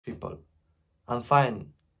people. I'm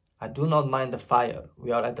fine. I do not mind the fire.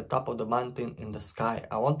 We are at the top of the mountain in the sky.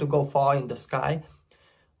 I want to go far in the sky.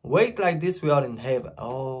 Wait like this, we are in heaven.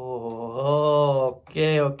 Oh,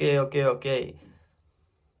 okay.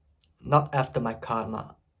 Not after my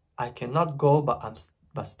karma. I cannot go, but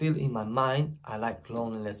still in my mind, I like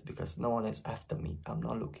loneliness because no one is after me. I'm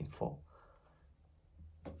not looking for.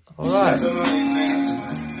 Alright.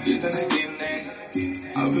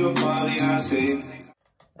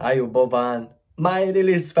 Ayo Boban, my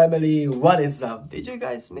Realist family, what is up? Did you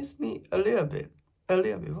guys miss me a little bit?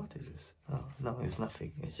 What is this? Oh, no, it's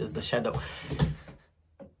nothing. It's just the shadow.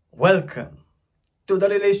 Welcome to the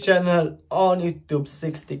Realist channel on YouTube.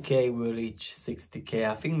 60k, we'll reach 60k.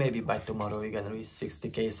 I think maybe by tomorrow we're gonna reach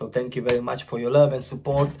 60k. So thank you very much for your love and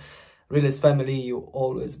support. Realist family, you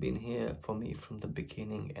always been here for me from the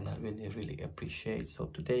beginning and I really appreciate. So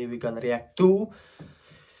today we're gonna react to,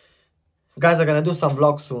 guys, I'm gonna do some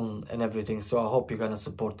vlogs soon and everything, so I hope you're gonna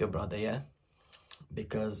support your brother, yeah?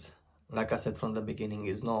 Because like I said from the beginning,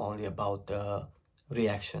 it's not only about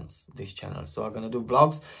reactions, this channel. So I'm gonna do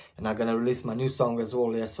vlogs and I'm gonna release my new song as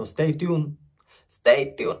well, yeah? So stay tuned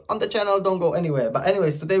on the channel, don't go anywhere. But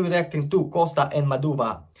anyways, today we're reacting to Costa and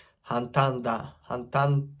Maduwa, Hanthane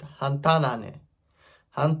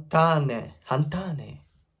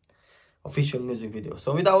official music video.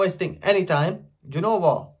 So without wasting any time, do you know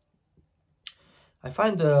what? I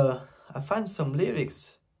find some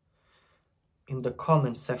lyrics in the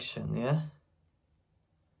comment section, yeah?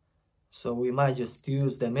 So we might just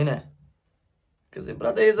use them in it. Because the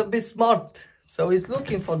brother is a bit smart. So he's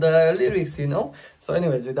looking for the lyrics, you know? So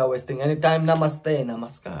anyways, without wasting any time, namaste,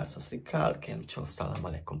 namaskar, sasrikal, kemcho, salam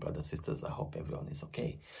alaikum, brothers, sisters. I hope everyone is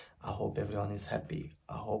okay. I hope everyone is happy.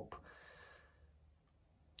 I hope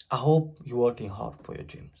you're working hard for your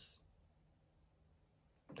dreams.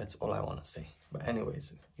 That's all I want to say. But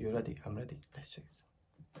anyways, you ready? I'm ready. Let's check this.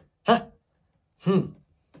 Huh?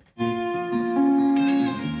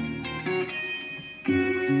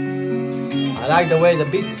 I like the way the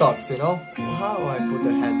beat starts, you know? How I put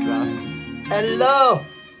the head graph. Hello!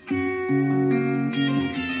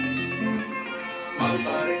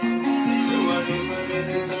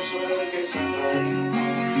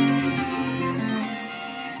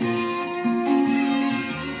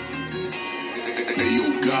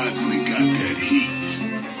 Godsley got that heat.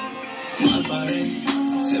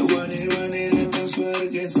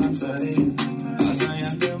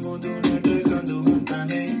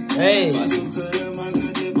 Hey!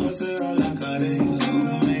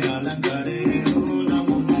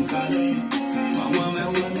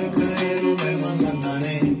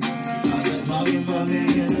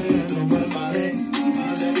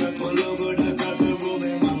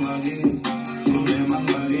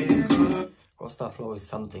 Costa flow is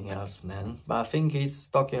something else, man. But I think he's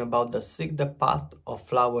talking about seek the path of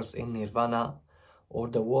flowers in Nirvana or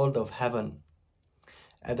the world of heaven.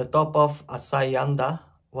 At the top of Asayanda.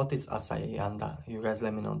 What is Asayanda? You guys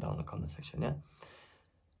let me know down in the comment section, yeah?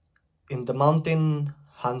 In the mountain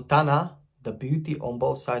Hanthane, the beauty on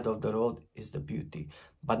both sides of the road is the beauty.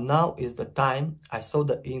 But now is the time. I saw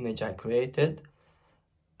the image I created.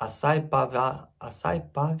 Asai pavi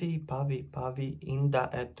inda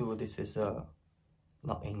etu. This is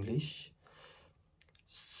not English.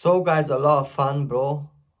 So guys, a lot of fun, bro.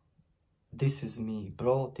 This is me,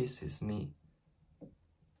 bro. This is me.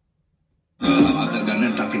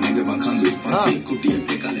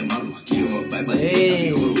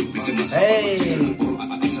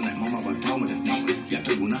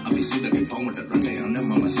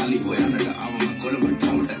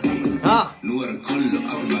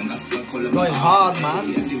 Going hard, man.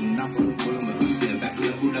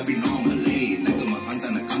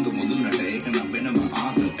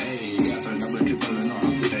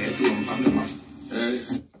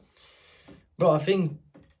 Bro, I think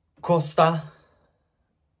Costa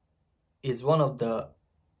is one of the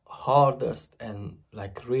hardest and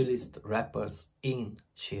like realist rappers in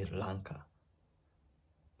Sri Lanka.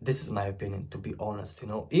 This is my opinion, to be honest, you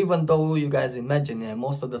know. Even though you guys imagine, yeah,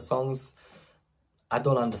 most of the songs I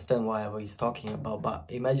don't understand whatever he's talking about, but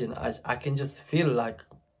imagine I can just feel like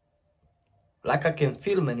I can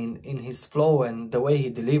feel, man, in his flow and the way he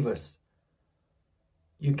delivers.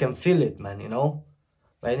 You can feel it, man, you know.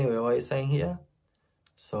 But anyway, what he's saying here?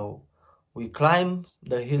 So we climb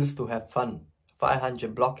the hills to have fun.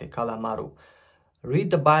 500 block Kalamaru. Read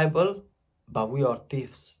the Bible, but we are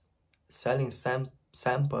thieves. Selling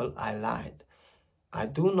sample, I lied. I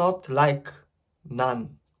do not like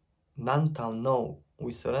none. Nantown, no.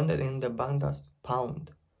 We surrendered in the Bandas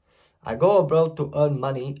pound. I go abroad to earn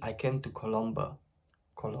money. I came to Colombo.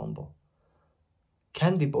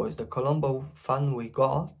 Candy boys, the Colombo fun we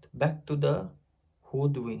got, back to the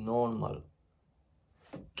hood we normal.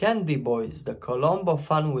 Candy boys, the Colombo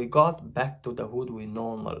fun we got, back to the hood we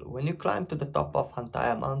normal. When you climb to the top of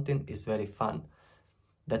Hanthane mountain, it's very fun.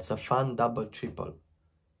 That's a fun double triple.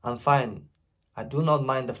 I'm fine. I do not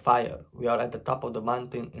mind the fire. We are at the top of the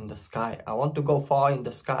mountain in the sky. I want to go far in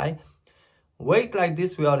the sky. Wait like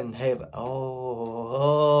this, we are in heaven.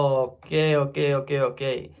 Oh,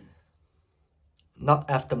 okay. Not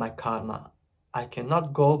after my karma. I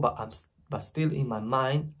cannot go, but still in my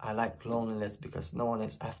mind, I like loneliness because no one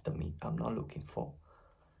is after me. I'm not looking for.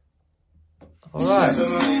 Alright.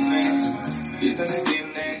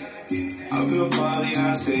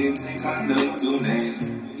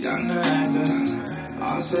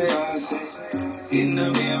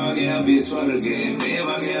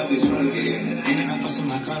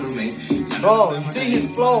 Bro, you see his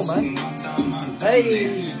flow, man.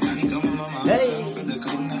 Hey.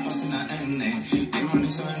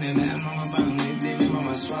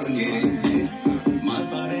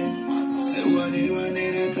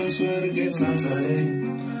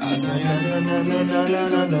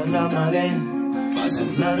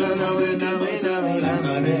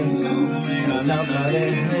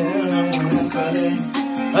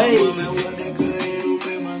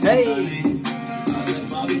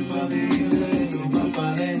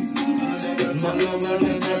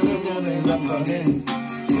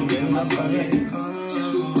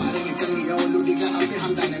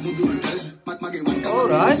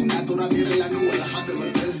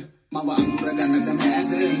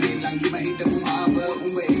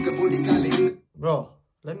 Bro,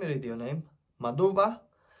 let me read your name. Maduwa.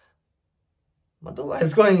 Maduwa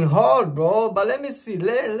is going hard, bro. But let me see.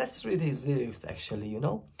 Let's read his lyrics, actually, you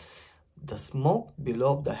know. The smoke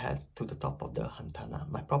below the head to the top of the Hanthane.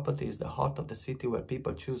 My property is the heart of the city where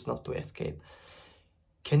people choose not to escape.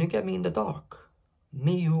 Can you get me in the dark?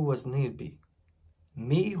 Me who was nearby.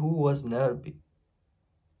 Me who was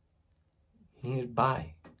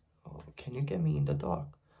nearby. Oh, can you get me in the dark?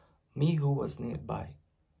 Me who was nearby.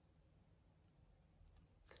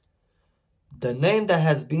 The name that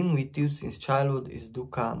has been with you since childhood is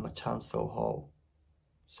Duka Machan Soho.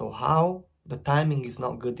 So how? The timing is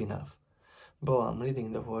not good enough. Bro, I'm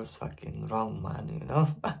reading the words fucking wrong, man, you know?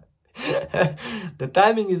 The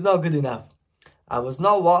timing is not good enough. I was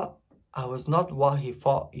not what he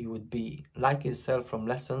thought he would be. Like himself from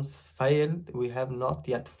lessons failed, we have not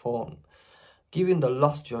yet formed. Given the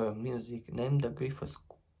lost joy of music, name the griefers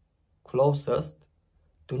closest.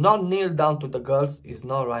 Do not kneel down to the girls is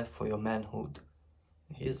not right for your manhood.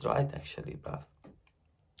 He's right, actually, bruv.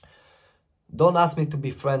 Don't ask me to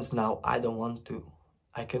be friends now. I don't want to.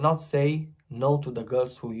 I cannot say no to the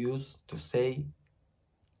girls who used to say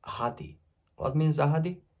ahadi. What means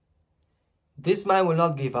ahadi? This man will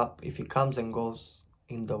not give up if he comes and goes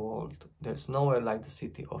in the world. There's nowhere like the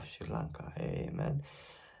city of Sri Lanka. Hey, man.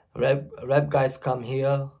 Rap guys come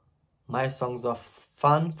here. My songs are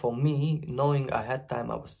fun for me. Knowing ahead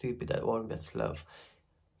time I was stupid at work, that's love.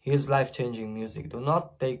 Here's life-changing music. Do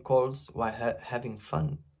not take calls while having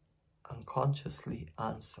fun. Unconsciously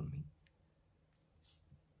answer me.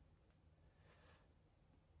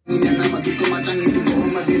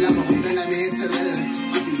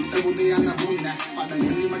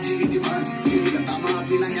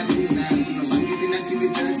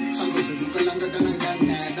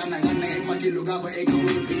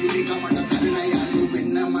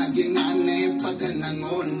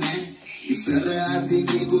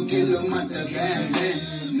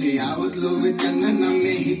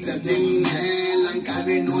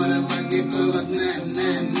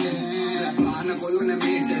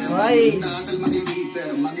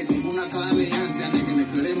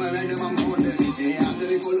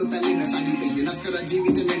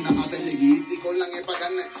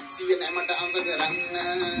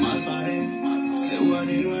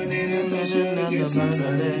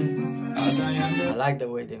 I like the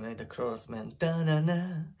way they made the chorus, man.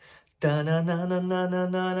 Da-na-na,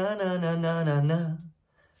 da-na-na-na-na-na-na-na-na-na-na,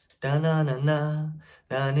 da-na-na-na,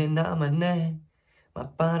 da-ni-na-ma-ne,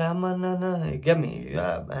 ma-pa-ra-ma-na-na. You get me?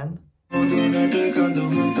 Yeah, man.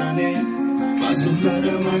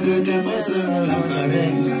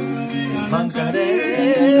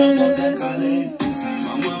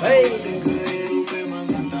 Hey!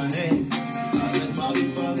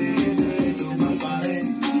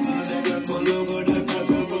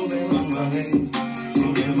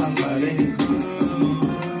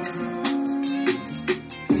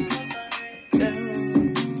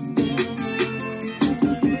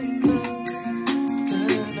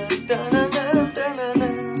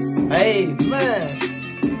 Hey, man.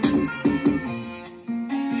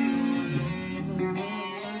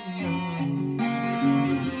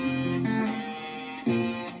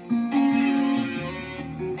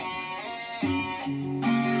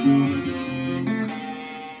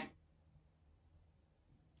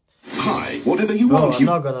 whatever you Bro, want. I'm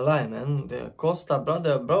not gonna lie, man. The Costa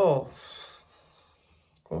brother, bro.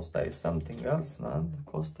 Costa is something else, man.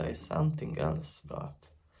 Costa is something else, bro.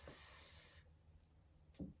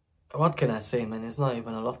 What can I say, man? It's not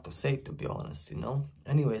even a lot to say, to be honest, you know?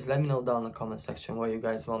 Anyways, let me know down in the comment section where you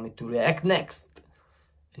guys want me to react next.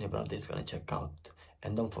 And your brother is gonna check out.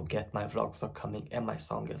 And don't forget, my vlogs are coming and my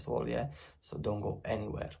song as well, yeah? So don't go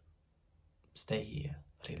anywhere. Stay here,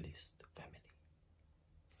 Realist family.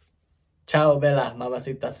 Ciao, bella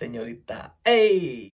mamacita señorita. Hey!